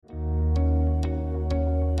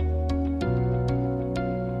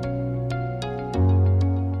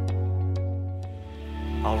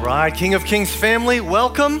right, King of Kings family,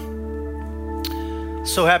 welcome.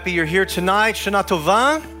 So happy you're here tonight. Shana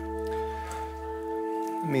Tova.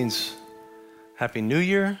 It means Happy New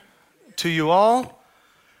Year to you all.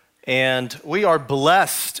 And we are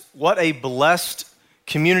blessed. What a blessed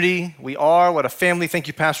community we are. What a family. Thank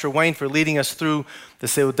you, Pastor Wayne, for leading us through the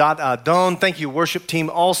Seudat Adon. Thank you, worship team,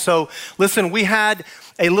 also. Listen, we had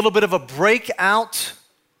a little bit of a breakout.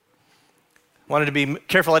 Wanted to be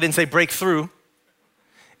careful I didn't say breakthrough.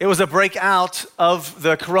 It was a breakout of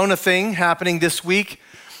the corona thing happening this week,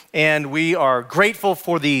 and we are grateful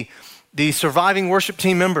for the surviving worship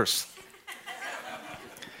team members.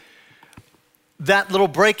 That little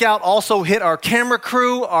breakout also hit our camera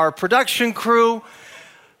crew, our production crew,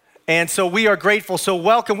 and so we are grateful. So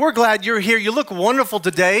welcome. We're glad you're here. You look wonderful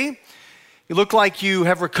today. You look like you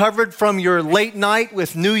have recovered from your late night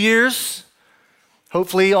with New Year's.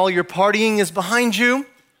 Hopefully all your partying is behind you.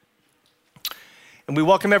 And we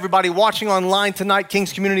welcome everybody watching online tonight,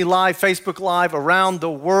 Kings Community Live, Facebook Live, around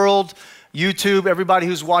the world, YouTube, everybody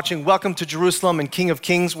who's watching, welcome to Jerusalem and King of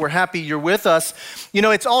Kings. We're happy you're with us. You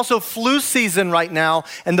know, it's also flu season right now,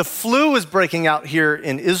 and the flu is breaking out here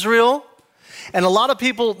in Israel. And a lot of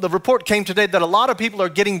people, the report came today that a lot of people are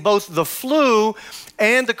getting both the flu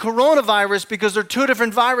and the coronavirus because they're two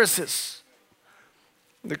different viruses.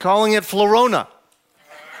 They're calling it Florona.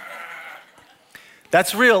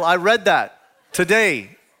 That's real. I read that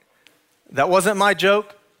today. That wasn't my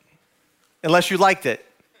joke, unless you liked it.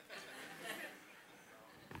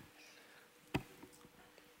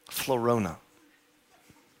 Florona.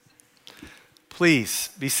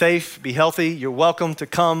 Please be safe, be healthy. You're welcome to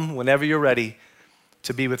come whenever you're ready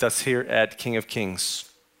to be with us here at King of Kings.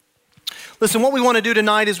 Listen, what we want to do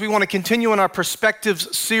tonight is we want to continue in our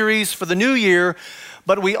Perspectives series for the new year,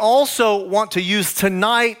 but we also want to use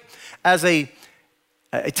tonight as a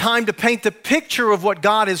time to paint the picture of what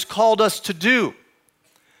God has called us to do.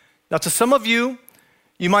 Now, to some of you,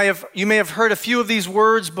 you may have heard a few of these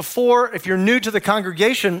words before. If you're new to the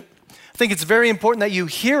congregation, I think it's very important that you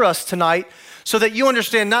hear us tonight so that you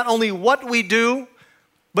understand not only what we do,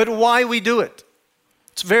 but why we do it.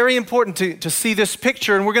 It's very important to see this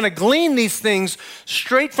picture, and we're going to glean these things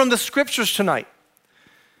straight from the scriptures tonight.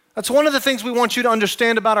 That's one of the things we want you to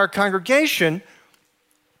understand about our congregation,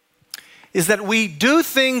 is that we do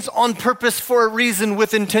things on purpose for a reason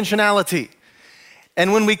with intentionality.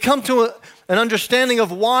 And when we come to an understanding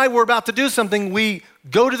of why we're about to do something, we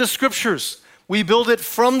go to the scriptures. We build it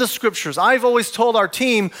from the scriptures. I've always told our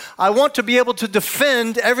team, I want to be able to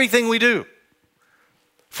defend everything we do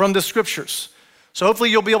from the scriptures. So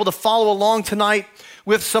hopefully you'll be able to follow along tonight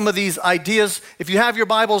with some of these ideas. If you have your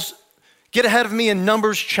Bibles, get ahead of me in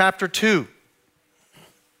Numbers chapter 2.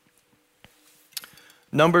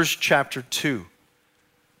 Numbers chapter 2. In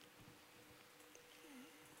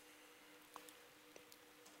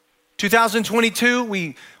 2022,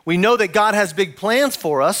 we know that God has big plans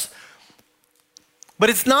for us, but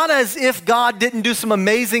it's not as if God didn't do some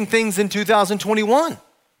amazing things in 2021.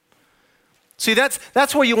 See,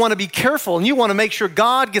 that's where you want to be careful, and you want to make sure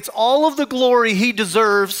God gets all of the glory he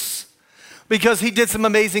deserves because he did some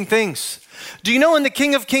amazing things. Do you know in the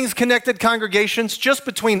King of Kings connected congregations, just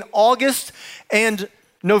between August and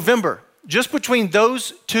November, just between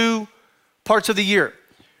those two parts of the year,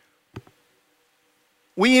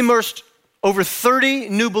 we immersed over 30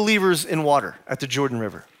 new believers in water at the Jordan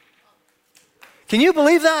River. Can you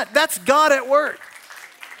believe that? That's God at work.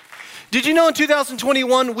 Did you know in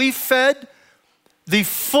 2021 we fed the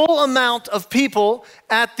full amount of people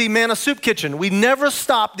at the Manna Soup Kitchen? We never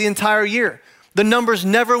stopped the entire year. The numbers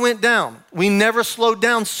never went down. We never slowed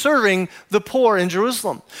down serving the poor in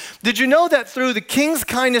Jerusalem. Did you know that through the King's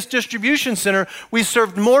Kindness Distribution Center, we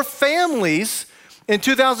served more families in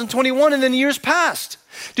 2021 than in years past?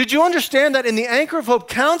 Did you understand that in the Anchor of Hope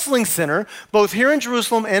Counseling Center, both here in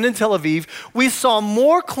Jerusalem and in Tel Aviv, we saw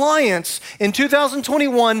more clients in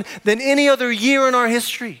 2021 than any other year in our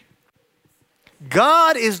history?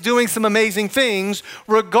 God is doing some amazing things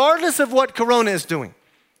regardless of what Corona is doing.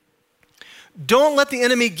 Don't let the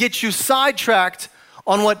enemy get you sidetracked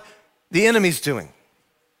on what the enemy's doing.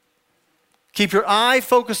 Keep your eye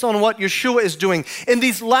focused on what Yeshua is doing. In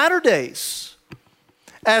these latter days,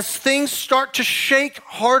 as things start to shake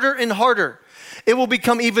harder and harder, it will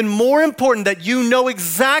become even more important that you know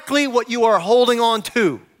exactly what you are holding on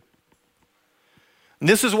to. And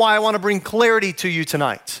this is why I want to bring clarity to you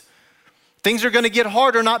tonight. Things are going to get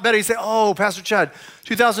harder, not better. You say, oh, Pastor Chad,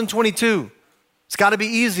 2022. It's got to be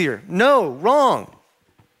easier. No, wrong.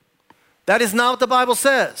 That is not what the Bible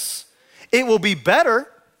says. It will be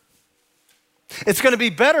better. It's going to be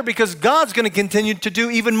better because God's going to continue to do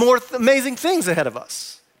even more amazing things ahead of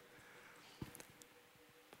us.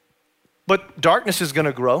 But darkness is going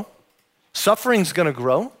to grow. Suffering's going to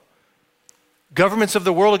grow. Governments of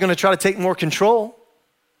the world are going to try to take more control.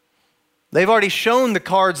 They've already shown the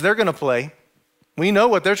cards they're going to play. We know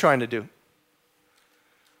what they're trying to do.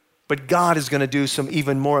 But God is going to do some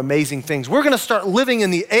even more amazing things. We're going to start living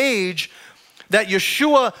in the age that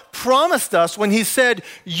Yeshua promised us when he said,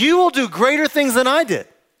 you will do greater things than I did.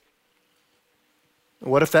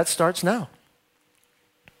 What if that starts now?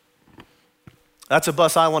 That's a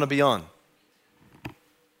bus I want to be on.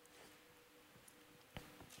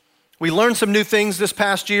 We learned some new things this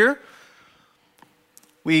past year.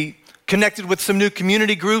 We connected with some new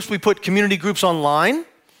community groups. We put community groups online.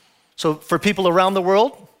 So for people around the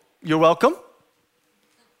world, you're welcome.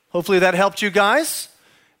 Hopefully that helped you guys.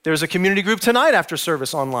 There's a community group tonight after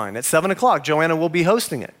service online at 7 o'clock. Joanna will be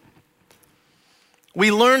hosting it.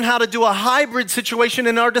 We learned how to do a hybrid situation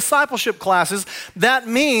in our discipleship classes. That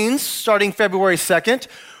means, starting February 2nd,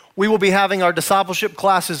 we will be having our discipleship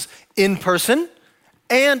classes in person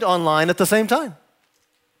and online at the same time.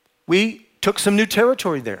 We took some new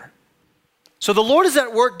territory there. So the Lord is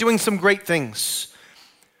at work doing some great things.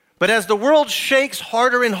 But as the world shakes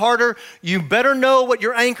harder and harder, you better know what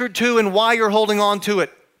you're anchored to and why you're holding on to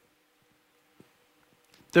it.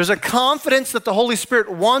 There's a confidence that the Holy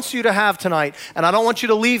Spirit wants you to have tonight, and I don't want you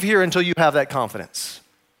to leave here until you have that confidence.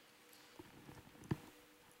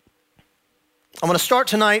 I'm going to start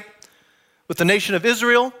tonight with the nation of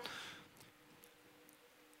Israel.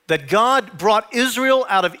 That God brought Israel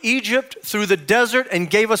out of Egypt through the desert and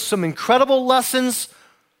gave us some incredible lessons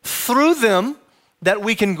through them that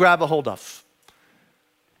we can grab a hold of.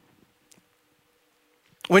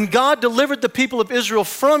 When God delivered the people of Israel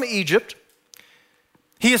from Egypt,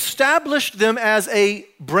 he established them as a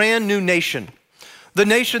brand new nation. The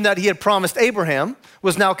nation that he had promised Abraham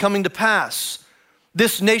was now coming to pass.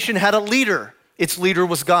 This nation had a leader. Its leader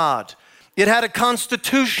was God. It had a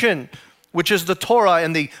constitution, which is the Torah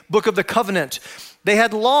and the book of the covenant. They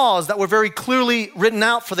had laws that were very clearly written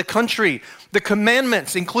out for the country. The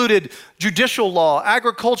commandments included judicial law,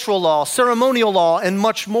 agricultural law, ceremonial law, and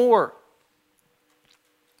much more.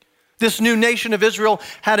 This new nation of Israel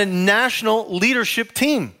had a national leadership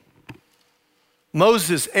team.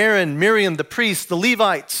 Moses, Aaron, Miriam, the priests, the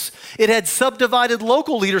Levites. It had subdivided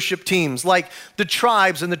local leadership teams like the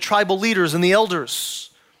tribes and the tribal leaders and the elders,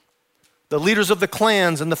 the leaders of the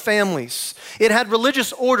clans and the families. It had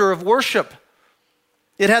religious order of worship.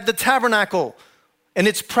 It had the tabernacle and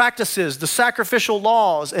its practices, the sacrificial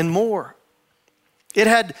laws, and more. It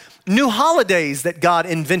had new holidays that God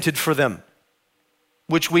invented for them,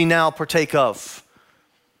 which we now partake of.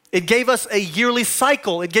 It gave us a yearly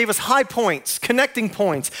cycle. It gave us high points, connecting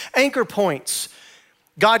points, anchor points.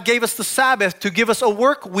 God gave us the Sabbath to give us a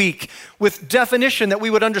work week with definition that we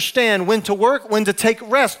would understand when to work, when to take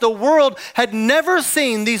rest. The world had never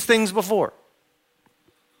seen these things before.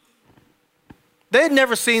 They had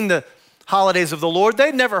never seen the holidays of the Lord.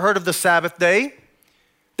 They'd never heard of the Sabbath day.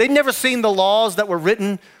 They'd never seen the laws that were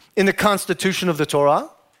written in the constitution of the Torah.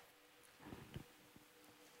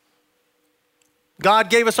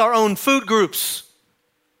 God gave us our own food groups.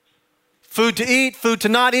 Food to eat, food to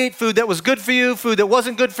not eat, food that was good for you, food that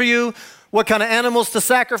wasn't good for you, what kind of animals to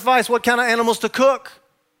sacrifice, what kind of animals to cook.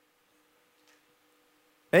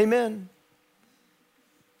 Amen.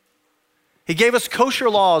 He gave us kosher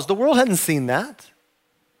laws. The world hadn't seen that.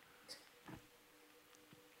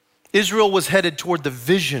 Israel was headed toward the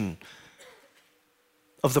vision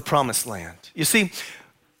of the promised land. You see,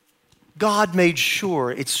 God made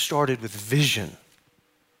sure it started with vision.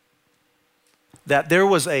 That there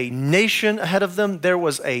was a nation ahead of them, there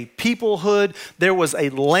was a peoplehood, there was a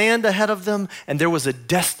land ahead of them, and there was a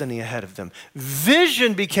destiny ahead of them.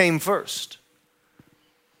 Vision became first.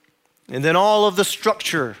 And then all of the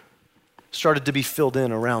structure started to be filled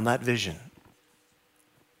in around that vision.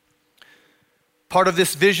 Part of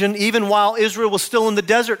this vision, even while Israel was still in the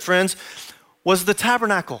desert, friends, was the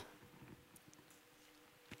tabernacle.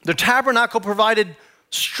 The tabernacle provided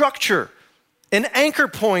structure, an anchor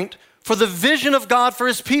point for the vision of God for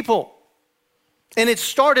his people. And it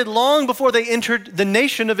started long before they entered the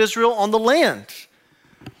nation of Israel on the land.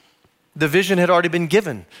 The vision had already been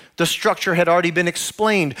given. The structure had already been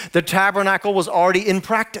explained. The tabernacle was already in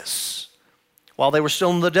practice while they were still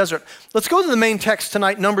in the desert. Let's go to the main text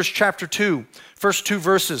tonight, Numbers chapter 2, first 2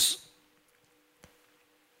 verses.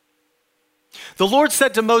 The Lord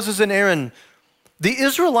said to Moses and Aaron, "The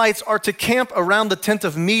Israelites are to camp around the tent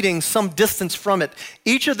of meeting some distance from it,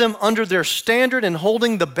 each of them under their standard and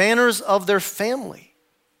holding the banners of their family."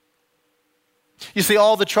 You see,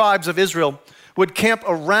 all the tribes of Israel would camp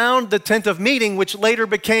around the tent of meeting, which later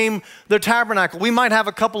became the tabernacle. We might have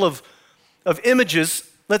a couple of of images.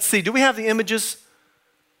 Let's see, do we have the images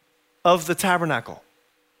of the tabernacle?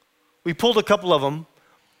 We pulled a couple of them.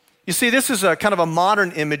 You see, this is a kind of a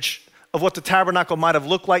modern image of what the tabernacle might have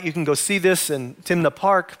looked like. You can go see this in Timna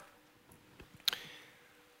Park.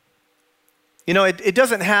 You know, it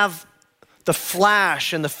doesn't have the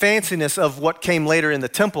flash and the fanciness of what came later in the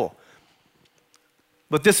temple.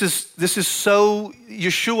 But this is so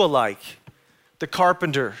Yeshua-like, the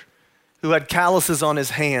carpenter who had calluses on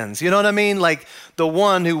his hands. You know what I mean? Like the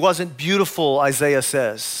one who wasn't beautiful, Isaiah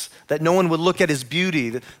says, that no one would look at his beauty.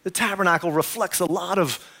 The tabernacle reflects a lot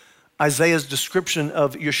of Isaiah's description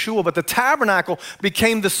of Yeshua, but the tabernacle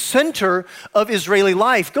became the center of Israeli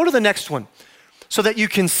life. Go to the next one so that you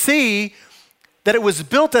can see that it was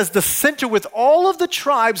built as the center with all of the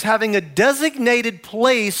tribes having a designated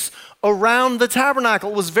place around the tabernacle.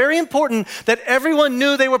 It was very important that everyone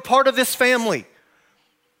knew they were part of this family.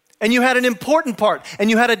 And you had an important part, and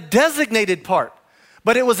you had a designated part,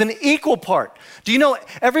 but it was an equal part. Do you know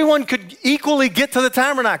everyone could equally get to the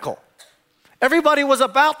tabernacle? Everybody was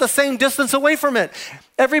about the same distance away from it.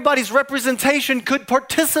 Everybody's representation could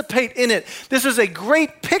participate in it. This is a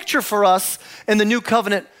great picture for us in the new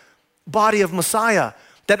covenant body of Messiah,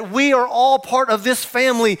 that we are all part of this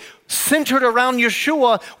family centered around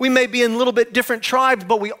Yeshua. We may be in a little bit different tribes,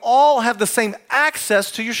 but we all have the same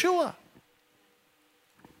access to Yeshua.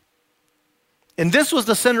 And this was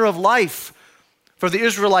the center of life for the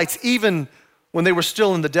Israelites, even when they were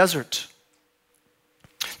still in the desert.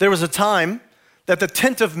 There was a time that the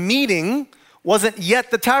tent of meeting wasn't yet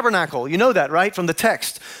the tabernacle. You know that, right? From the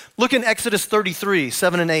text. Look in Exodus 33,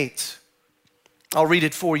 7 and 8. I'll read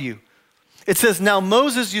it for you. It says, "Now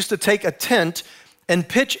Moses used to take a tent and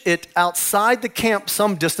pitch it outside the camp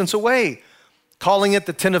some distance away, calling it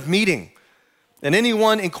the tent of meeting. And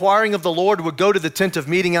anyone inquiring of the Lord would go to the tent of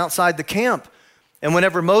meeting outside the camp. And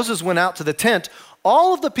whenever Moses went out to the tent,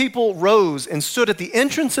 all of the people rose and stood at the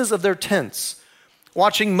entrances of their tents,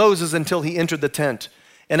 watching Moses until he entered the tent.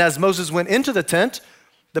 And as Moses went into the tent,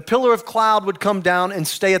 the pillar of cloud would come down and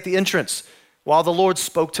stay at the entrance, while the Lord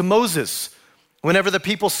spoke to Moses. Whenever the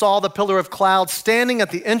people saw the pillar of cloud standing at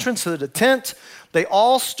the entrance of the tent, they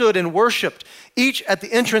all stood and worshiped, each at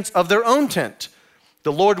the entrance of their own tent.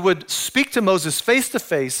 The Lord would speak to Moses face to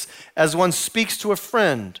face as one speaks to a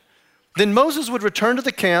friend. Then Moses would return to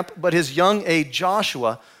the camp, but his young aide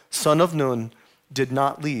Joshua, son of Nun, did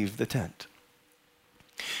not leave the tent."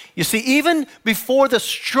 You see, even before the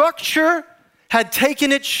structure had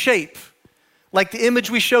taken its shape, like the image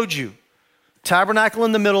we showed you, tabernacle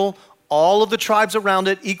in the middle, all of the tribes around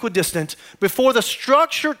it, equidistant, before the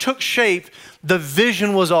structure took shape, the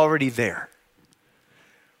vision was already there.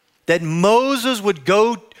 That Moses would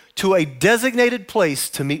go to a designated place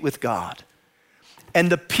to meet with God. And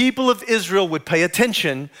the people of Israel would pay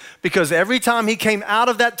attention, because every time he came out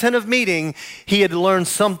of that tent of meeting, he had learned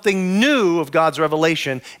something new of God's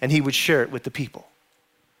revelation, and he would share it with the people.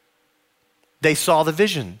 They saw the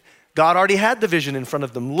vision. God already had the vision in front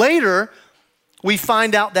of them. Later, we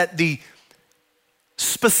find out that the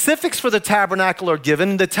specifics for the tabernacle are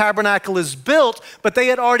given. The tabernacle is built, but they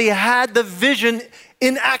had already had the vision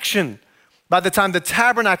in action. By the time the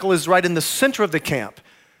tabernacle is right in the center of the camp,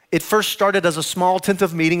 it first started as a small tent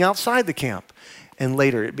of meeting outside the camp, and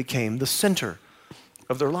later it became the center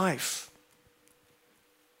of their life.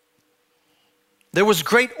 There was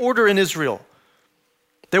great order in Israel.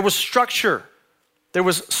 There was structure. There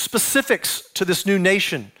was specifics to this new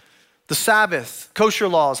nation. The Sabbath, kosher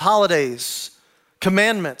laws, holidays,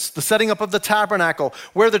 commandments, the setting up of the tabernacle,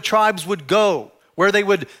 where the tribes would go, where they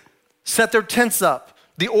would set their tents up,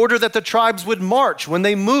 the order that the tribes would march when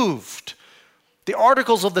they moved, the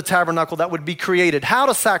articles of the tabernacle that would be created, how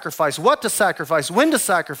to sacrifice, what to sacrifice, when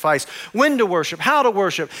to worship, how to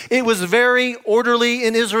worship. It was very orderly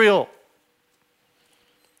in Israel,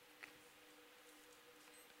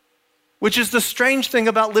 which is the strange thing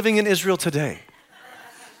about living in Israel today.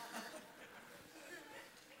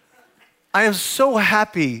 I am so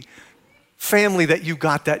happy, family, that you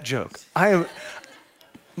got that joke.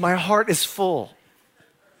 My heart is full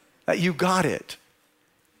that you got it.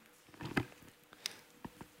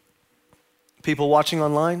 People watching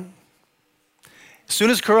online, as soon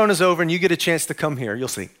as Corona's over and you get a chance to come here, you'll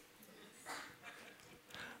see.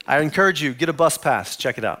 I encourage you, get a bus pass,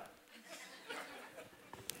 check it out.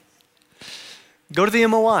 Go to the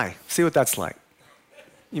MOI, see what that's like.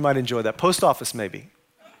 You might enjoy that. Post office, maybe.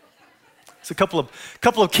 It's a couple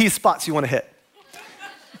of key spots you want to hit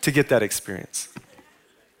to get that experience.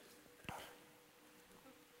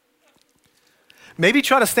 Maybe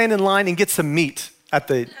try to stand in line and get some meat at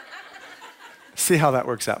the, see how that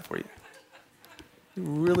works out for you. You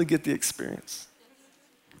really get the experience.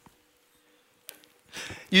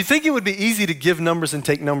 You think it would be easy to give numbers and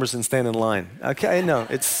take numbers and stand in line. Okay, no,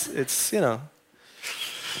 it's you know.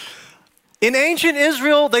 In ancient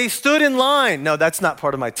Israel, they stood in line. No, that's not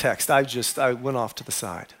part of my text. I went off to the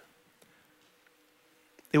side.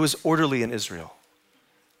 It was orderly in Israel.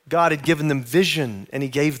 God had given them vision and he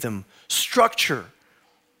gave them structure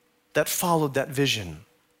that followed that vision.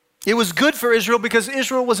 It was good for Israel because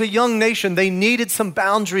Israel was a young nation. They needed some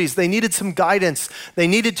boundaries. They needed some guidance. They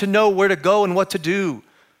needed to know where to go and what to do.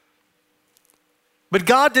 But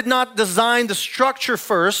God did not design the structure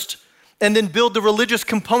first and then build the religious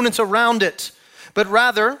components around it. But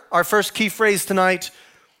rather, our first key phrase tonight,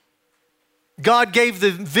 God gave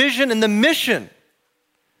the vision and the mission.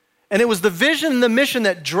 And it was the vision and the mission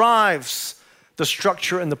that drives the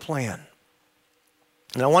structure and the plan.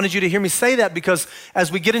 And I wanted you to hear me say that because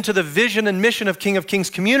as we get into the vision and mission of King of Kings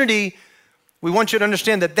community, we want you to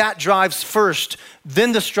understand that that drives first,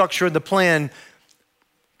 then the structure and the plan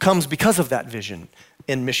comes because of that vision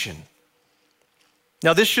and mission.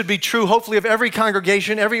 Now, this should be true, hopefully, of every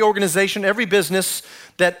congregation, every organization, every business,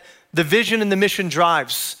 that the vision and the mission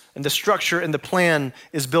drives, and the structure and the plan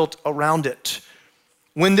is built around it.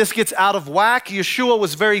 When this gets out of whack, Yeshua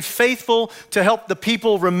was very faithful to help the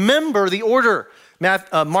people remember the order.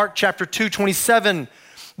 Mark chapter 2:27.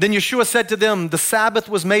 Then Yeshua said to them, the Sabbath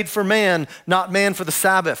was made for man, not man for the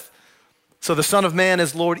Sabbath. So the Son of Man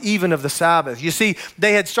is Lord even of the Sabbath. You see,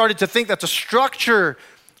 they had started to think that the structure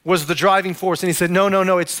was the driving force. And he said,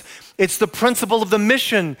 no, it's the principle of the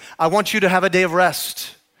mission. I want you to have a day of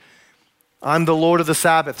rest. I'm the Lord of the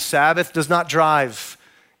Sabbath. Sabbath does not drive.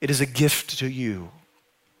 It is a gift to you.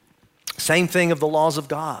 Same thing of the laws of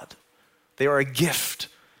God. They are a gift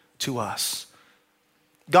to us.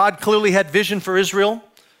 God clearly had vision for Israel,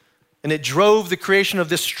 and it drove the creation of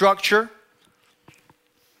this structure.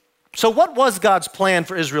 So what was God's plan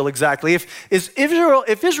for Israel exactly? If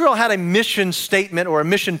Israel had a mission statement or a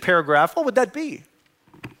mission paragraph, what would that be?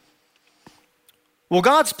 Well,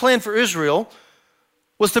 God's plan for Israel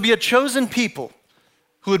was to be a chosen people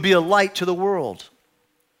who would be a light to the world.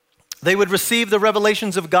 They would receive the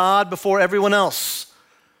revelations of God before everyone else.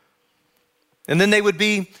 And then they would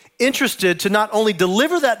be interested to not only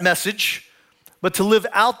deliver that message, but to live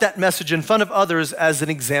out that message in front of others as an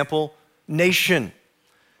example nation.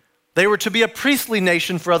 They were to be a priestly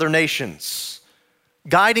nation for other nations,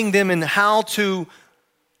 guiding them in how to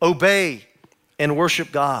obey and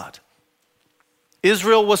worship God.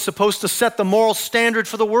 Israel was supposed to set the moral standard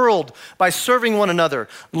for the world by serving one another,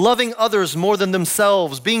 loving others more than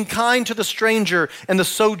themselves, being kind to the stranger and the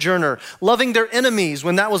sojourner, loving their enemies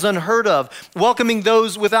when that was unheard of, welcoming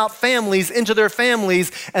those without families into their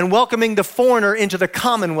families, and welcoming the foreigner into the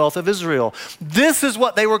commonwealth of Israel. This is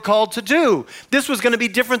what they were called to do. This was going to be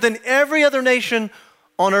different than every other nation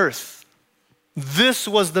on earth. This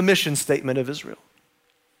was the mission statement of Israel.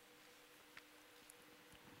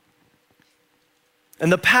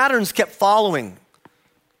 And the patterns kept following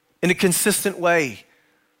in a consistent way.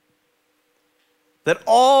 That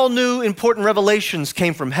all new important revelations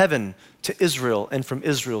came from heaven to Israel and from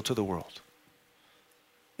Israel to the world.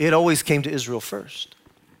 It always came to Israel first.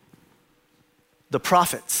 The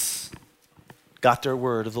prophets got their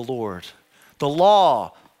word of the Lord. The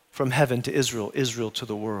law from heaven to Israel, Israel to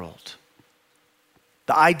the world.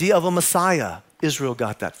 The idea of a Messiah, Israel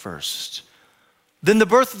got that first. Then the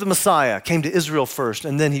birth of the Messiah came to Israel first,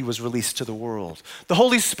 and then he was released to the world. The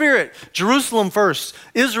Holy Spirit, Jerusalem first,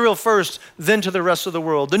 Israel first, then to the rest of the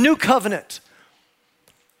world. The new covenant,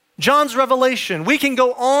 John's revelation. We can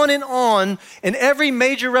go on, and every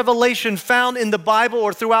major revelation found in the Bible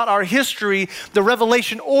or throughout our history, the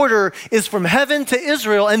revelation order is from heaven to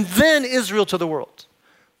Israel, and then Israel to the world.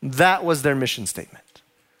 That was their mission statement.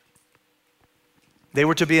 They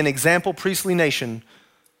were to be an example priestly nation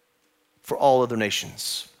for all other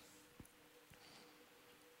nations.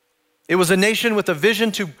 It was a nation with a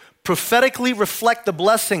vision to prophetically reflect the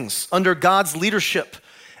blessings under God's leadership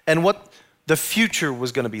and what the future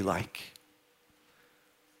was going to be like.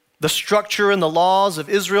 The structure and the laws of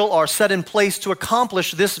Israel are set in place to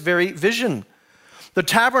accomplish this very vision. The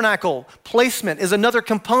tabernacle placement is another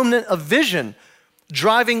component of vision,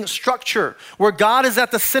 driving structure, where God is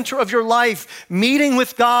at the center of your life. Meeting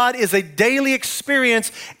with God is a daily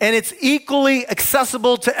experience, and it's equally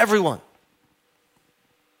accessible to everyone.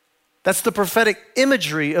 That's the prophetic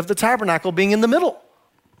imagery of the tabernacle being in the middle.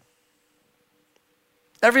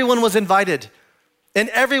 Everyone was invited, and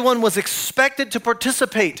everyone was expected to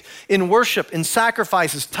participate in worship, in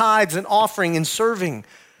sacrifices, tithes, and offering, and serving.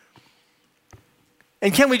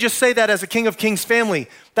 And can we just say that as a King of Kings family?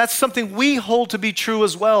 That's something we hold to be true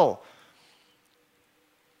as well.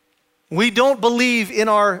 We don't believe in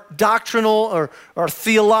our doctrinal or our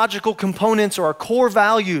theological components or our core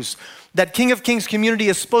values that King of Kings community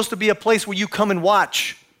is supposed to be a place where you come and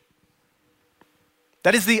watch.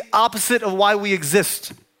 That is the opposite of why we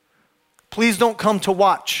exist. Please don't come to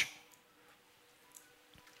watch.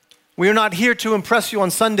 We are not here to impress you on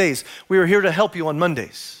Sundays. We are here to help you on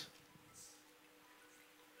Mondays.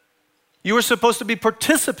 You are supposed to be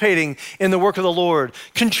participating in the work of the Lord,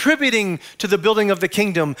 contributing to the building of the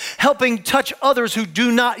kingdom, helping touch others who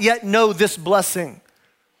do not yet know this blessing.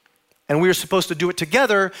 And we are supposed to do it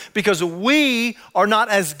together because we are not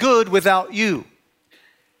as good without you.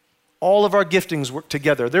 All of our giftings work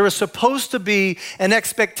together. There is supposed to be an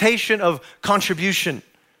expectation of contribution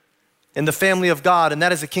in the family of God, and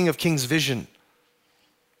that is a King of Kings vision.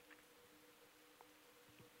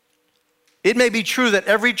 It may be true that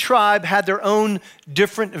every tribe had their own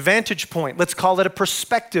different vantage point. Let's call it a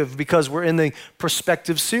perspective because we're in the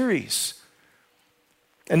perspective series.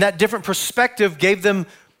 And that different perspective gave them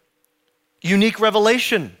unique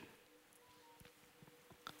revelation.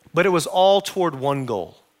 But it was all toward one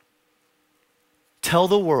goal. Tell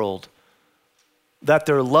the world that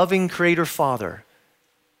their loving Creator Father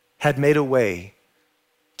had made a way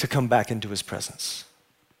to come back into His presence.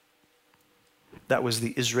 That was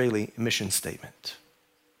the Israeli mission statement.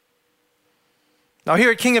 Now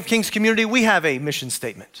here at King of Kings Community, we have a mission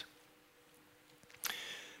statement.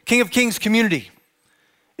 King of Kings Community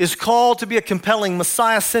is called to be a compelling,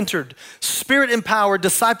 Messiah-centered, Spirit-empowered,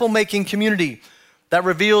 disciple-making community that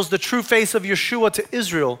reveals the true face of Yeshua to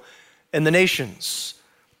Israel and the nations.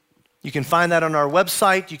 You can find that on our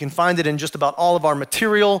website. You can find it in just about all of our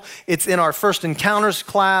material. It's in our First Encounters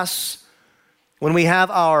class. When we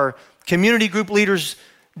have our community group leaders,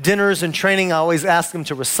 dinners and training, I always ask them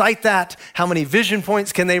to recite that. How many vision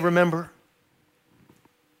points can they remember?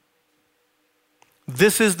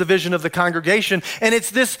 This is the vision of the congregation, and it's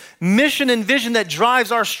this mission and vision that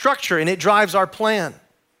drives our structure and it drives our plan.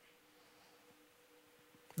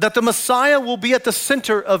 That the Messiah will be at the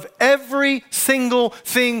center of every single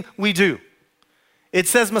thing we do. It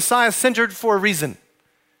says Messiah-centered for a reason.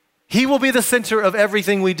 He will be the center of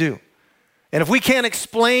everything we do. And if we can't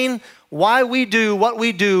explain why we do what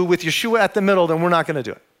we do with Yeshua at the middle, then we're not going to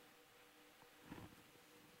do it.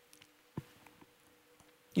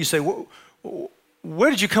 You say, where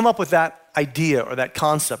did you come up with that idea or that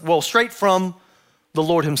concept? Well, straight from the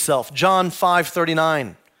Lord Himself. John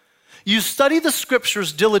 5:39. You study the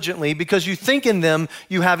scriptures diligently because you think in them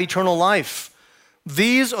you have eternal life.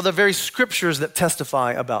 These are the very scriptures that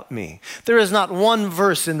testify about me. There is not one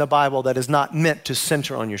verse in the Bible that is not meant to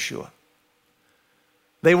center on Yeshua.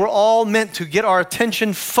 They were all meant to get our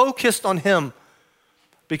attention focused on Him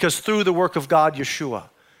because through the work of God, Yeshua,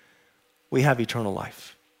 we have eternal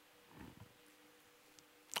life.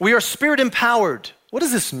 We are Spirit empowered. What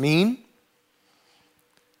does this mean?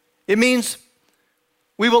 It means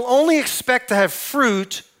we will only expect to have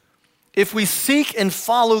fruit if we seek and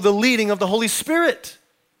follow the leading of the Holy Spirit.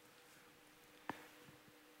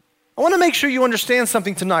 I want to make sure you understand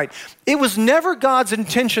something tonight. It was never God's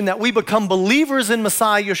intention that we become believers in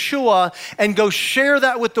Messiah Yeshua and go share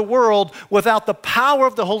that with the world without the power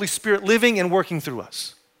of the Holy Spirit living and working through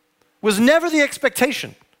us. It was never the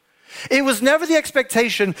expectation. It was never the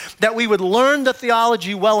expectation that we would learn the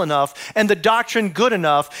theology well enough and the doctrine good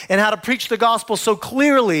enough and how to preach the gospel so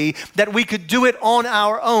clearly that we could do it on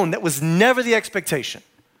our own. That was never the expectation.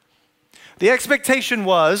 The expectation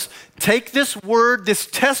was, take this word, this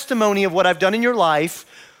testimony of what I've done in your life,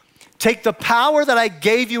 take the power that I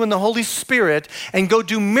gave you in the Holy Spirit and go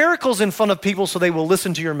do miracles in front of people so they will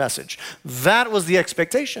listen to your message. That was the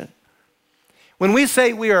expectation. When we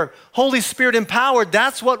say we are Holy Spirit empowered,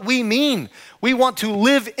 that's what we mean. We want to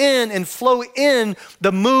live in and flow in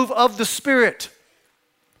the move of the Spirit.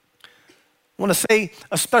 I want to say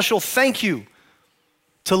a special thank you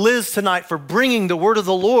to Liz tonight for bringing the word of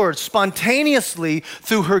the Lord spontaneously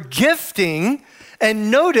through her gifting. And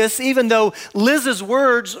notice, even though Liz's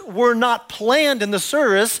words were not planned in the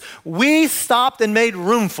service, we stopped and made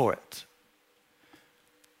room for it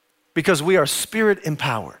because we are Spirit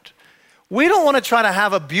empowered. We don't want to try to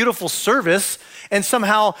have a beautiful service and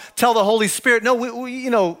somehow tell the Holy Spirit,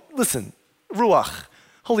 no, listen, Ruach,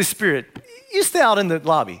 Holy Spirit, you stay out in the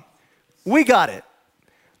lobby. We got it.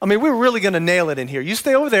 I mean, we're really going to nail it in here. You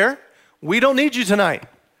stay over there. We don't need you tonight.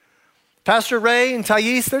 Pastor Ray and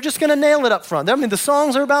Thais, they're just going to nail it up front. I mean, the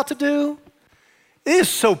songs they're about to do, it is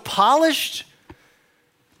so polished.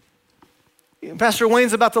 Pastor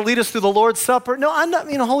Wayne's about to lead us through the Lord's Supper. No, I'm not,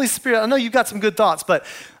 Holy Spirit, I know you've got some good thoughts, but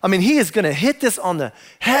he is going to hit this on the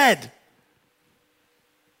head.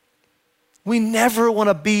 We never want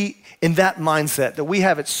to be in that mindset that we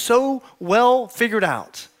have it so well figured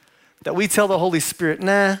out that we tell the Holy Spirit,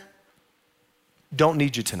 nah, don't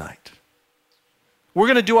need you tonight. We're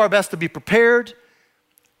going to do our best to be prepared.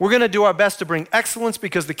 We're going to do our best to bring excellence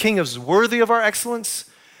because the King is worthy of our excellence.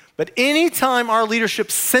 But anytime our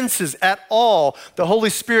leadership senses at all the Holy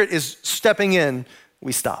Spirit is stepping in,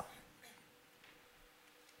 we stop.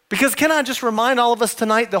 Because can I just remind all of us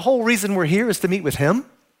tonight, the whole reason we're here is to meet with Him?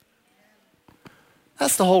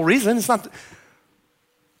 That's the whole reason.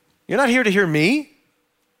 You're not here to hear me.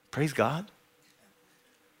 Praise God.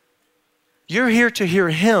 You're here to hear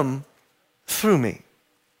Him through me.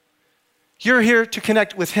 You're here to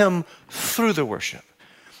connect with Him through the worship.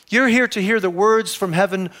 You're here to hear the words from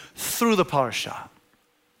heaven through the parashah.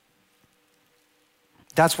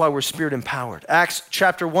 That's why we're Spirit empowered. Acts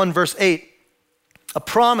chapter 1, verse 8, a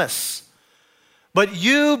promise. But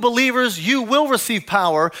you believers, you will receive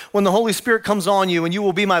power when the Holy Spirit comes on you, and you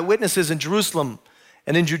will be my witnesses in Jerusalem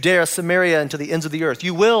and in Judea, Samaria, and to the ends of the earth.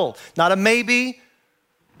 You will, not a maybe,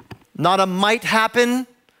 not a might happen,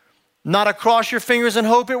 not a cross your fingers and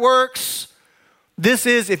hope it works. This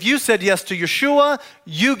is, if you said yes to Yeshua,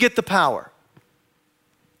 you get the power.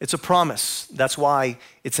 It's a promise. That's why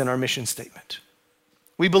it's in our mission statement.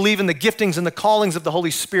 We believe in the giftings and the callings of the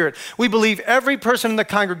Holy Spirit. We believe every person in the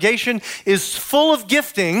congregation is full of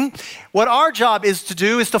gifting. What our job is to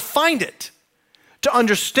do is to find it, to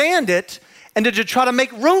understand it, and to try to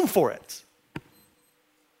make room for it.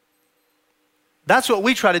 That's what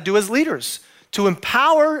we try to do as leaders, to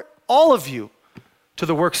empower all of you to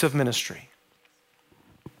the works of ministry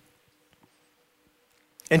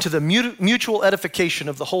and to the mutual edification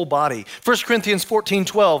of the whole body. 1 Corinthians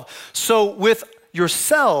 14:12, so with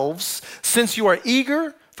yourselves, since you are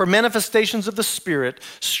eager for manifestations of the Spirit,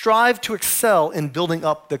 strive to excel in building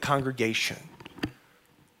up the congregation.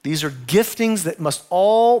 These are giftings that must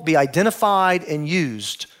all be identified and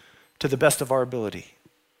used to the best of our ability.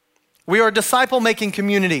 We are a disciple-making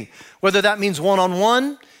community, whether that means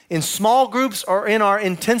one-on-one, in small groups, or in our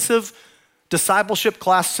intensive discipleship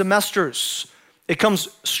class semesters. It comes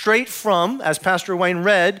straight from, as Pastor Wayne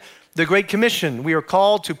read, the Great Commission. We are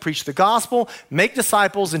called to preach the gospel, make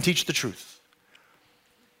disciples, and teach the truth.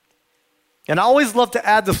 And I always love to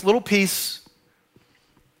add this little piece,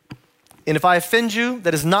 and if I offend you,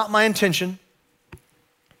 that is not my intention.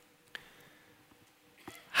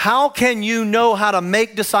 How can you know how to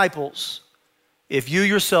make disciples if you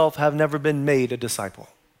yourself have never been made a disciple?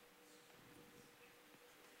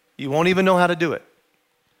 You won't even know how to do it.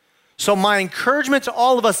 So my encouragement to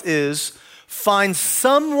all of us is, find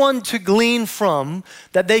someone to glean from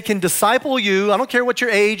that they can disciple you. I don't care what your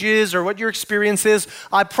age is or what your experience is.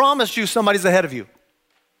 I promise you somebody's ahead of you.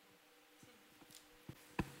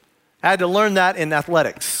 I had to learn that in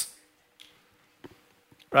athletics,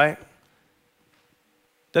 right?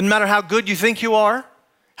 Doesn't matter how good you think you are,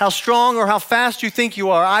 how strong or how fast you think you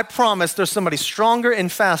are. I promise there's somebody stronger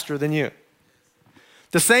and faster than you.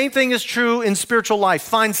 The same thing is true in spiritual life.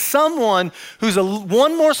 Find someone who's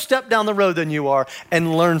one more step down the road than you are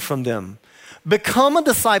and learn from them. Become a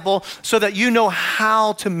disciple so that you know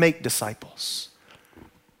how to make disciples.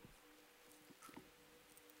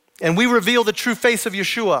 And we reveal the true face of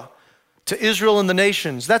Yeshua to Israel and the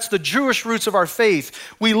nations. That's the Jewish roots of our faith.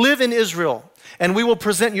 We live in Israel, and we will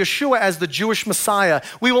present Yeshua as the Jewish Messiah.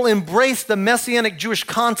 We will embrace the Messianic Jewish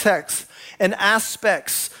context and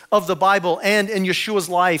aspects of the Bible and in Yeshua's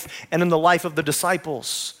life and in the life of the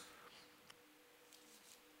disciples.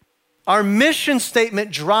 Our mission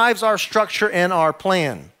statement drives our structure and our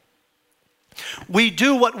plan. We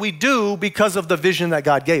do what we do because of the vision that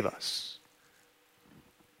God gave us.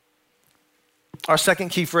 Our second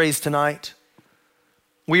key phrase tonight,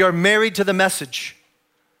 we are married to the message,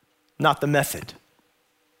 not the method.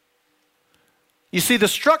 You see, the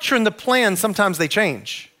structure and the plan, sometimes they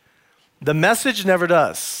change. The message never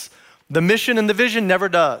does. The mission and the vision never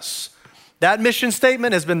does. That mission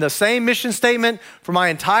statement has been the same mission statement for my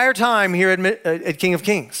entire time here at King of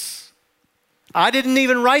Kings. I didn't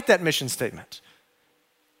even write that mission statement.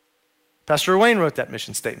 Pastor Wayne wrote that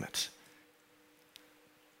mission statement.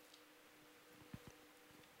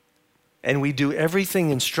 And we do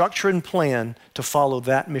everything in structure and plan to follow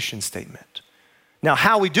that mission statement. Now,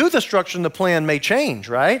 how we do the structure and the plan may change,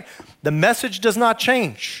 right? The message does not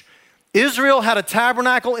change. Israel had a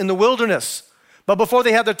tabernacle in the wilderness, but before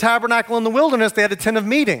they had their tabernacle in the wilderness, they had a tent of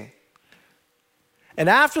meeting. And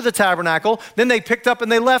after the tabernacle, then they picked up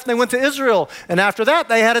and they left and they went to Israel. And after that,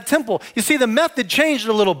 they had a temple. You see, the method changed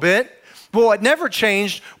a little bit, but what never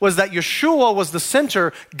changed was that Yeshua was the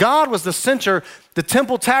center, God was the center, the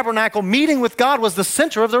temple tabernacle meeting with God was the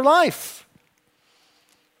center of their life.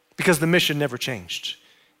 Because the mission never changed,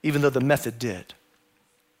 even though the method did.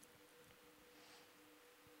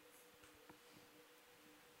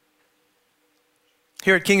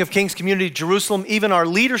 Here at King of Kings Community Jerusalem, even our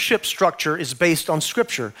leadership structure is based on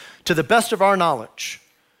Scripture, to the best of our knowledge,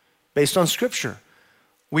 based on Scripture.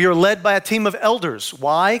 We are led by a team of elders.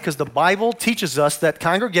 Why? Because the Bible teaches us that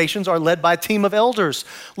congregations are led by a team of elders.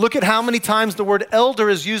 Look at how many times the word elder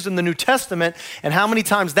is used in the New Testament and how many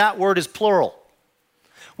times that word is plural.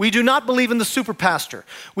 We do not believe in the super pastor.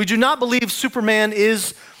 We do not believe Superman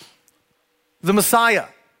is the Messiah.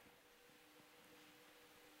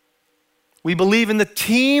 We believe in the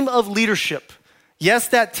team of leadership. Yes,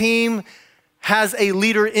 that team has a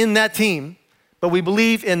leader in that team, but we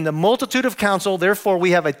believe in the multitude of counsel. Therefore,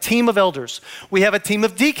 we have a team of elders. We have a team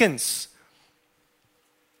of deacons.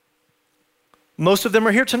 Most of them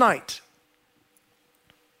are here tonight.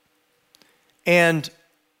 And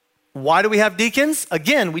why do we have deacons?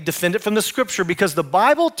 Again, we defend it from the Scripture because the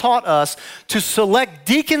Bible taught us to select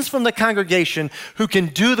deacons from the congregation who can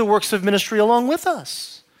do the works of ministry along with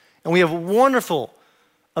us. And we have wonderful,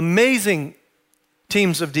 amazing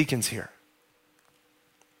teams of deacons here.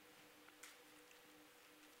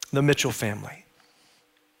 The Mitchell family,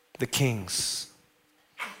 the Kings,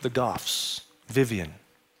 the Goffs, Vivian.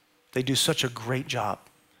 They do such a great job.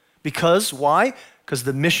 Because, why? Because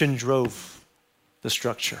the mission drove the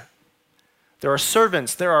structure. There are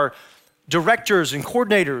servants, there are directors and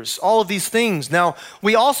coordinators, all of these things. Now,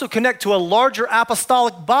 we also connect to a larger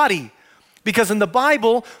apostolic body. Because in the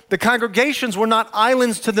Bible, the congregations were not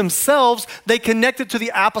islands to themselves. They connected to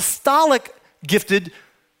the apostolic gifted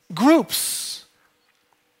groups.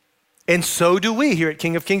 And so do we here at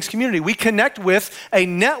King of Kings Community. We connect with a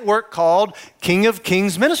network called King of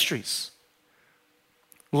Kings Ministries,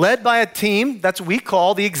 led by a team that we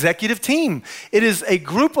call the executive team. It is a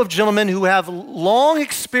group of gentlemen who have long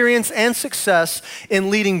experience and success in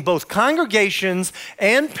leading both congregations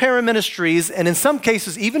and paraministries, and in some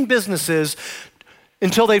cases even businesses,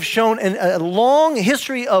 until they've shown a long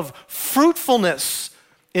history of fruitfulness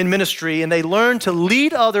in ministry, and they learn to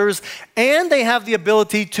lead others, and they have the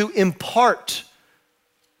ability to impart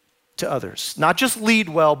to others. Not just lead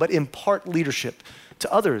well, but impart leadership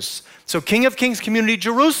to others. So King of Kings Community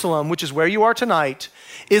Jerusalem, which is where you are tonight,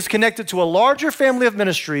 is connected to a larger family of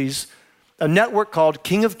ministries, a network called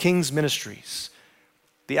King of Kings Ministries,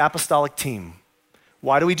 the apostolic team.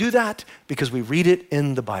 Why do we do that? Because we read it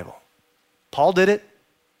in the Bible. Paul did it.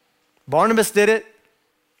 Barnabas did it.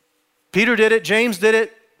 Peter did it. James did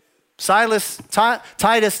it. Silas,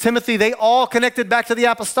 Titus, Timothy, they all connected back to the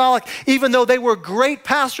apostolic. Even though they were great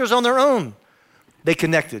pastors on their own, they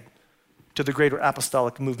connected to the greater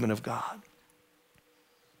apostolic movement of God.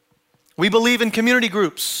 We believe in community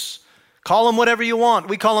groups. Call them whatever you want.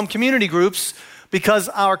 We call them community groups because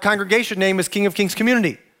our congregation name is King of Kings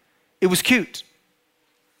Community. It was cute.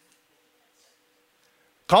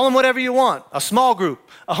 Call them whatever you want. A small group,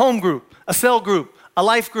 a home group, a cell group, a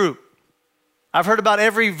life group. I've heard about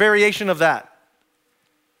every variation of that.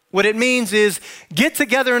 What it means is get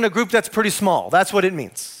together in a group that's pretty small. That's what it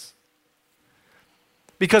means.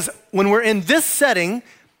 Because when we're in this setting,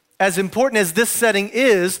 as important as this setting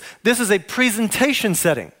is, this is a presentation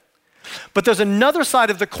setting. But there's another side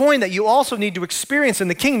of the coin that you also need to experience in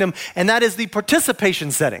the kingdom, and that is the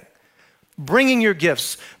participation setting. Bringing your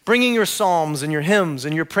gifts, bringing your psalms and your hymns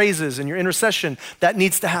and your praises and your intercession, that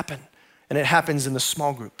needs to happen. And it happens in the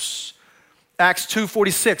small groups. Acts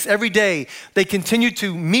 2:46, every day they continued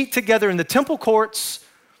to meet together in the temple courts.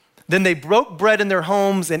 Then they broke bread in their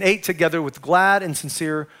homes and ate together with glad and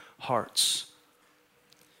sincere hearts.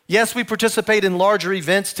 Yes, we participate in larger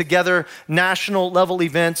events together, national level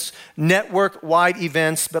events, network-wide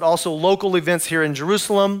events, but also local events here in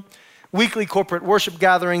Jerusalem, weekly corporate worship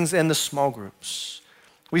gatherings, and the small groups.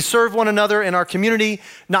 We serve one another in our community,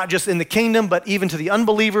 not just in the kingdom, but even to the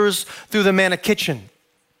unbelievers through the Manna Kitchen.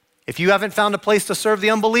 If you haven't found a place to serve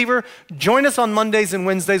the unbeliever, join us on Mondays and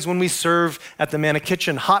Wednesdays when we serve at the Manna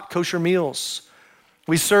Kitchen, hot kosher meals.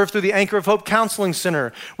 We serve through the Anchor of Hope Counseling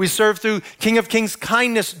Center. We serve through King of Kings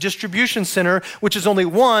Kindness Distribution Center, which is only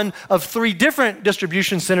one of 3 different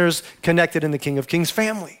distribution centers connected in the King of Kings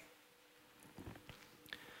family.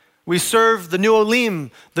 We serve the New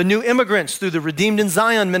Olim, the new immigrants, through the Redeemed in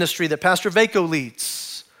Zion ministry that Pastor Vako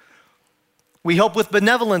leads. We help with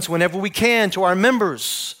benevolence whenever we can to our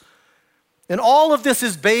members. And all of this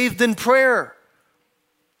is bathed in prayer.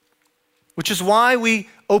 which is why we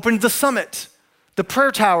opened the summit, the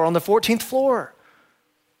prayer tower on the 14th floor.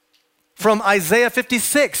 From Isaiah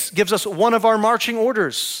 56 gives us one of our marching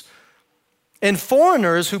orders. And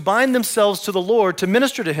foreigners who bind themselves to the Lord to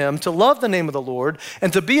minister to him, to love the name of the Lord,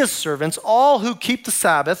 and to be his servants, all who keep the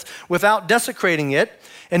Sabbath without desecrating it,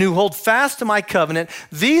 and who hold fast to my covenant,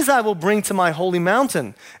 these I will bring to my holy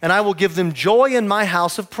mountain, and I will give them joy in my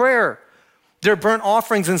house of prayer. Their burnt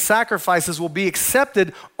offerings and sacrifices will be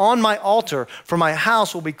accepted on my altar, for my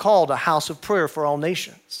house will be called a house of prayer for all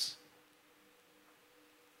nations.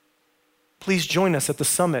 Please join us at the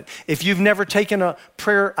summit. If you've never taken a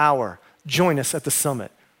prayer hour, join us at the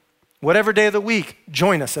summit. Whatever day of the week,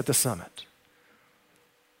 join us at the summit.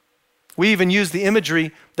 We even use the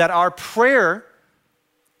imagery that our prayer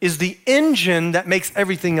is the engine that makes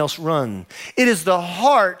everything else run. It is the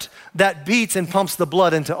heart that beats and pumps the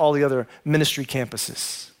blood into all the other ministry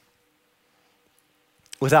campuses.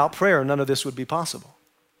 Without prayer, none of this would be possible.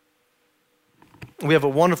 We have a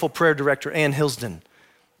wonderful prayer director, Ann Hilsden,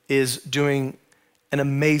 is doing an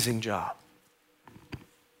amazing job.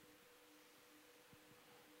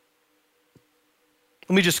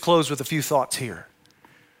 Let me just close with a few thoughts here.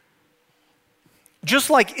 Just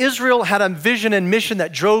like Israel had a vision and mission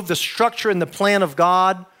that drove the structure and the plan of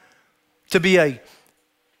God to be an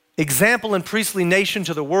example and priestly nation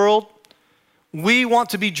to the world, we want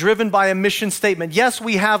to be driven by a mission statement. Yes,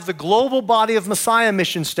 we have the global body of Messiah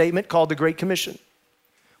mission statement called the Great Commission.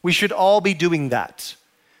 We should all be doing that.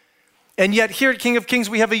 And yet here at King of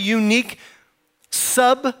Kings, we have a unique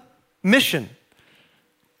sub-mission,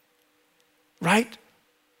 right?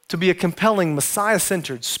 To be a compelling,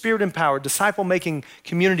 Messiah-centered, Spirit-empowered, disciple-making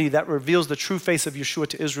community that reveals the true face of Yeshua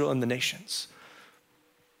to Israel and the nations.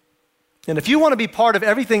 And if you want to be part of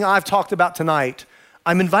everything I've talked about tonight,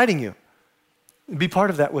 I'm inviting you. Be part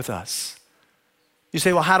of that with us. You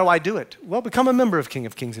say, well, how do I do it? Well, become a member of King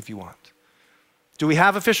of Kings if you want. Do we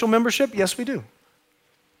have official membership? Yes, we do.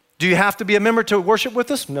 Do you have to be a member to worship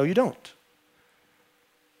with us? No, you don't.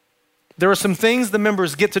 There are some things the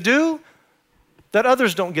members get to do that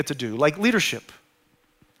others don't get to do, like leadership,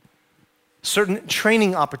 certain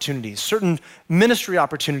training opportunities, certain ministry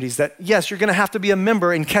opportunities that, yes, you're gonna have to be a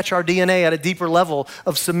member and catch our DNA at a deeper level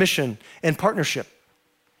of submission and partnership.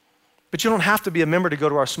 But you don't have to be a member to go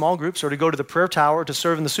to our small groups or to go to the prayer tower or to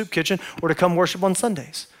serve in the soup kitchen or to come worship on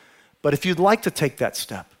Sundays. But if you'd like to take that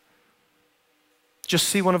step, just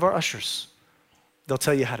see one of our ushers. They'll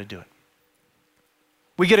tell you how to do it.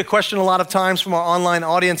 We get a question a lot of times from our online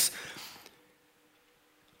audience.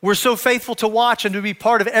 We're so faithful to watch and to be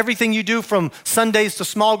part of everything you do, from Sundays to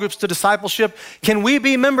small groups to discipleship. Can we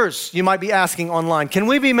be members? You might be asking online. Can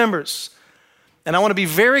we be members? And I want to be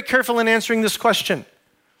very careful in answering this question.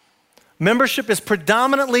 Membership is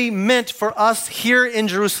predominantly meant for us here in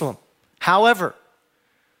Jerusalem. However,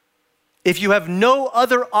 if you have no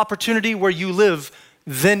other opportunity where you live,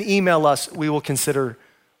 then email us. We will consider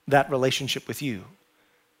that relationship with you.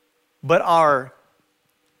 But our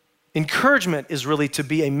encouragement is really to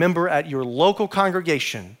be a member at your local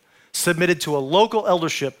congregation, submitted to a local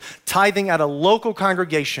eldership, tithing at a local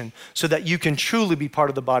congregation so that you can truly be part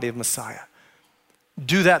of the body of Messiah.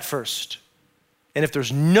 Do that first. And if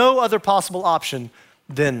there's no other possible option,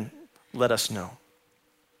 then let us know.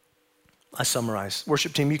 I summarize.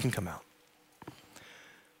 Worship team, you can come out.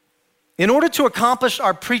 In order to accomplish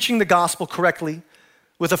our preaching the gospel correctly,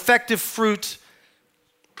 with effective fruit,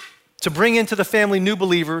 to bring into the family new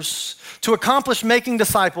believers, to accomplish making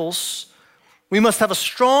disciples, we must have a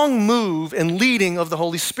strong move and leading of the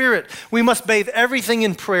Holy Spirit. We must bathe everything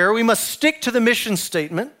in prayer. We must stick to the mission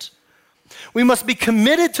statement. We must be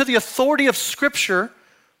committed to the authority of Scripture,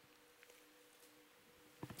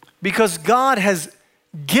 because God has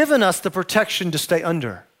given us the protection to stay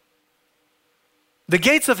under. The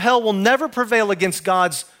gates of hell will never prevail against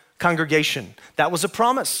God's congregation. That was a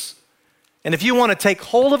promise. And if you want to take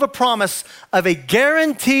hold of a promise of a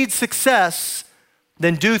guaranteed success,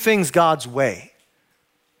 then do things God's way.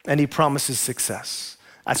 And He promises success.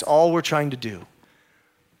 That's all we're trying to do.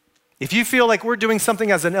 If you feel like we're doing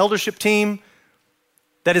something as an eldership team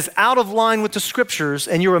that is out of line with the Scriptures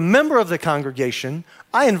and you're a member of the congregation,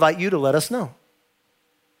 I invite you to let us know.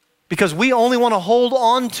 Because we only want to hold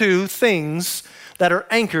on to things that are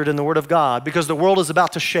anchored in the Word of God, because the world is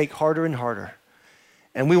about to shake harder and harder.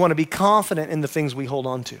 And we want to be confident in the things we hold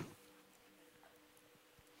on to.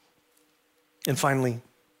 And finally,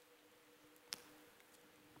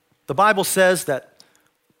 the Bible says that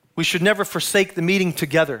we should never forsake the meeting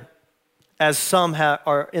together, as some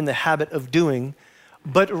are in the habit of doing,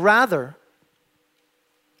 but rather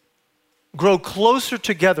grow closer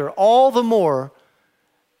together all the more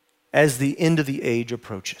as the end of the age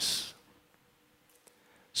approaches.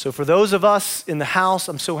 So for those of us in the house,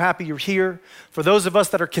 I'm so happy you're here. For those of us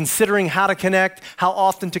that are considering how to connect, how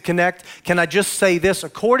often to connect, can I just say this?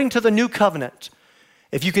 According to the new covenant,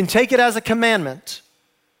 if you can take it as a commandment,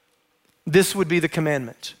 this would be the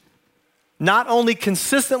commandment. Not only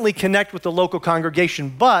consistently connect with the local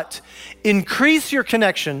congregation, but increase your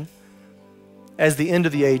connection as the end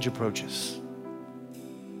of the age approaches.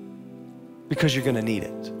 Because you're going to need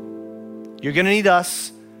it. You're going to need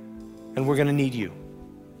us, and we're going to need you.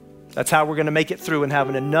 That's how we're going to make it through and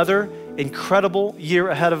having another incredible year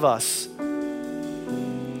ahead of us.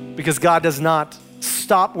 Because God does not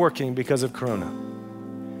stop working because of Corona.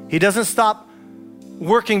 He doesn't stop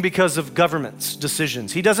working because of government's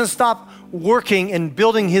decisions. He doesn't stop working and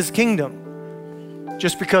building his kingdom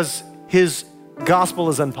just because his gospel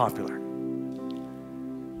is unpopular.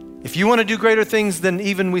 If you want to do greater things than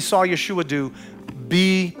even we saw Yeshua do,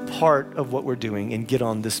 be part of what we're doing and get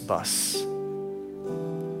on this bus.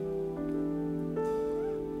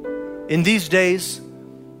 In these days,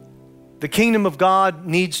 the kingdom of God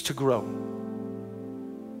needs to grow.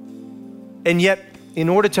 And yet, in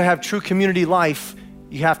order to have true community life,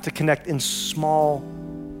 you have to connect in small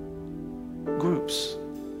groups.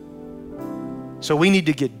 So we need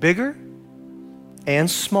to get bigger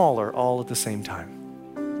and smaller all at the same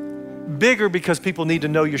time. Bigger because people need to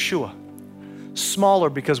know Yeshua. Smaller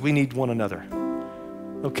because we need one another.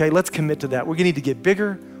 Okay, let's commit to that. We're going to need to get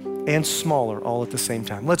bigger and smaller all at the same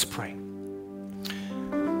time. Let's pray.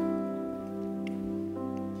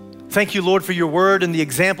 Thank you, Lord, for your word and the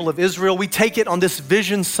example of Israel. We take it on this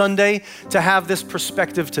Vision Sunday to have this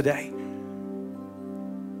perspective today.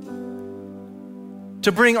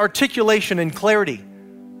 To bring articulation and clarity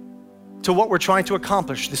to what we're trying to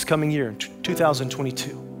accomplish this coming year,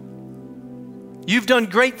 2022. You've done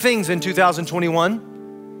great things in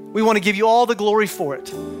 2021. We want to give you all the glory for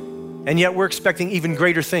it. And yet we're expecting even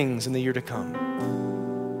greater things in the year to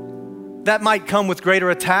come. That might come with greater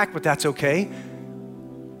attack, but that's okay.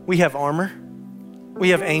 We have armor. We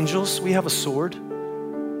have angels. We have a sword.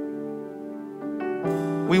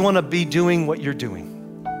 We want to be doing what you're doing.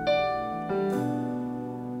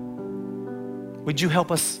 Would you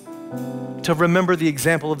help us to remember the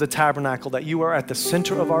example of the tabernacle, that you are at the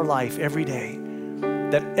center of our life every day,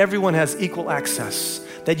 that everyone has equal access,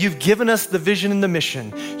 that you've given us the vision and the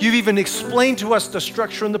mission. You've even explained to us the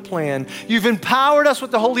structure and the plan. You've empowered us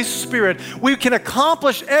with the Holy Spirit. We can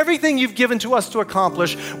accomplish everything you've given to us to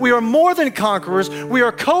accomplish. We are more than conquerors. We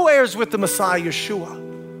are co-heirs with the Messiah, Yeshua.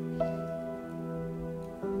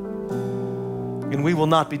 And we will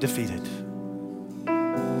not be defeated.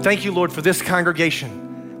 Thank you, Lord, for this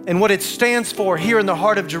congregation and what it stands for here in the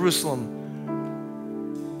heart of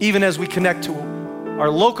Jerusalem, even as we connect to our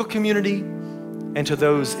local community and to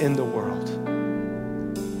those in the world.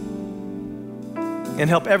 And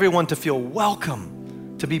help everyone to feel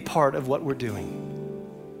welcome to be part of what we're doing.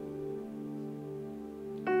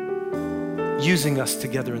 Using us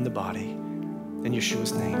together in the body. In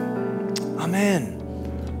Yeshua's name. Amen.